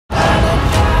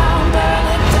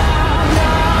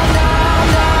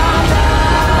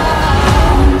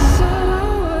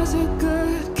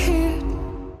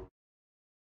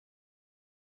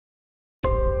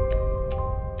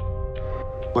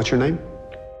What's your name?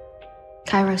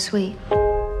 Cairo Sweet.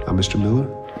 I'm Mr. Miller.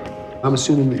 I'm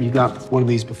assuming that you got one of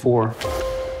these before.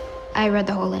 I read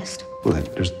the whole list. Well,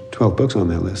 there's 12 books on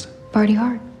that list. Party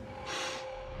hard.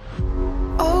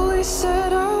 Always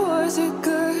said I was a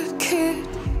good kid.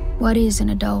 What is an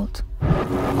adult?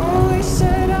 Always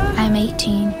said I'm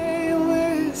 18,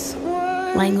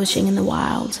 languishing in the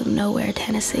wilds of nowhere,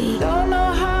 Tennessee. don't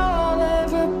know how I'll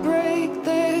ever break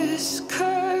this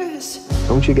curse.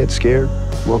 Don't you get scared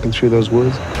walking through those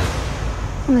woods?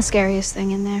 I'm the scariest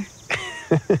thing in there.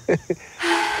 Never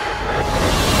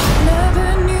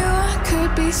knew I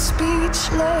could be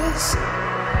speechless.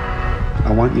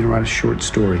 I want you to write a short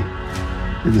story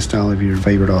in the style of your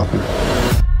favorite author.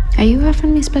 Are you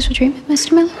offering me special treatment,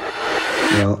 Mr. Miller?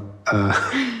 Well,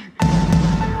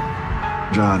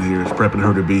 John here is prepping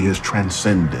her to be his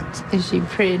transcendent. Is she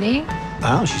pretty?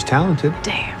 oh, she's talented.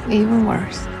 Damn, even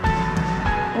worse.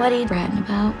 What are you bragging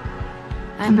about?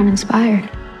 I'm uninspired.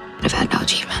 I've had no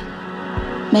achievement.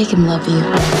 Make him love you.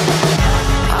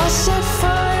 I set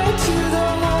fire to the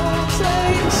whole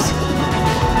place.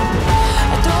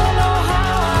 I don't know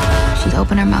how She'd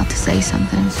opened her mouth to say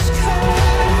something,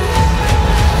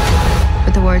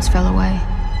 but the words fell away.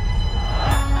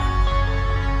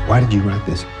 Why did you write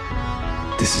this?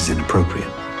 This is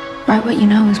inappropriate. Write what you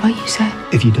know is what you say.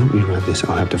 If you don't rewrite this,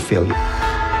 I'll have to fail you.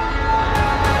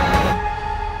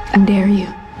 I dare you.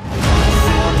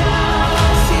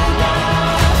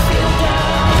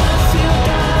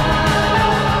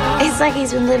 It's like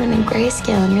he's been living in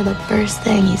grayscale and you're the first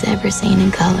thing he's ever seen in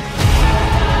color.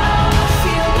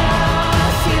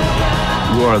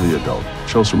 You are the adult.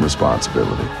 Show some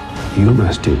responsibility. You're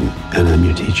my student, and I'm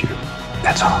your teacher.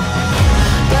 That's all.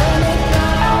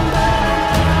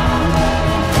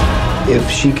 If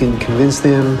she can convince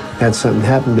them that something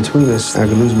happened between us, I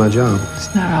could lose my job.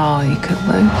 It's not all you could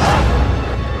lose.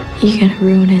 You're gonna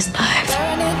ruin his life.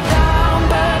 burn it down,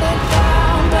 burn it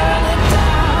down, burn it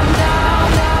down,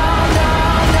 down, down,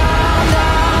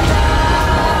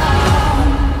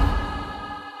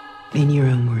 down. In your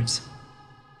own words,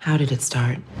 how did it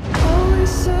start? Always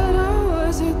said I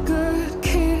was a good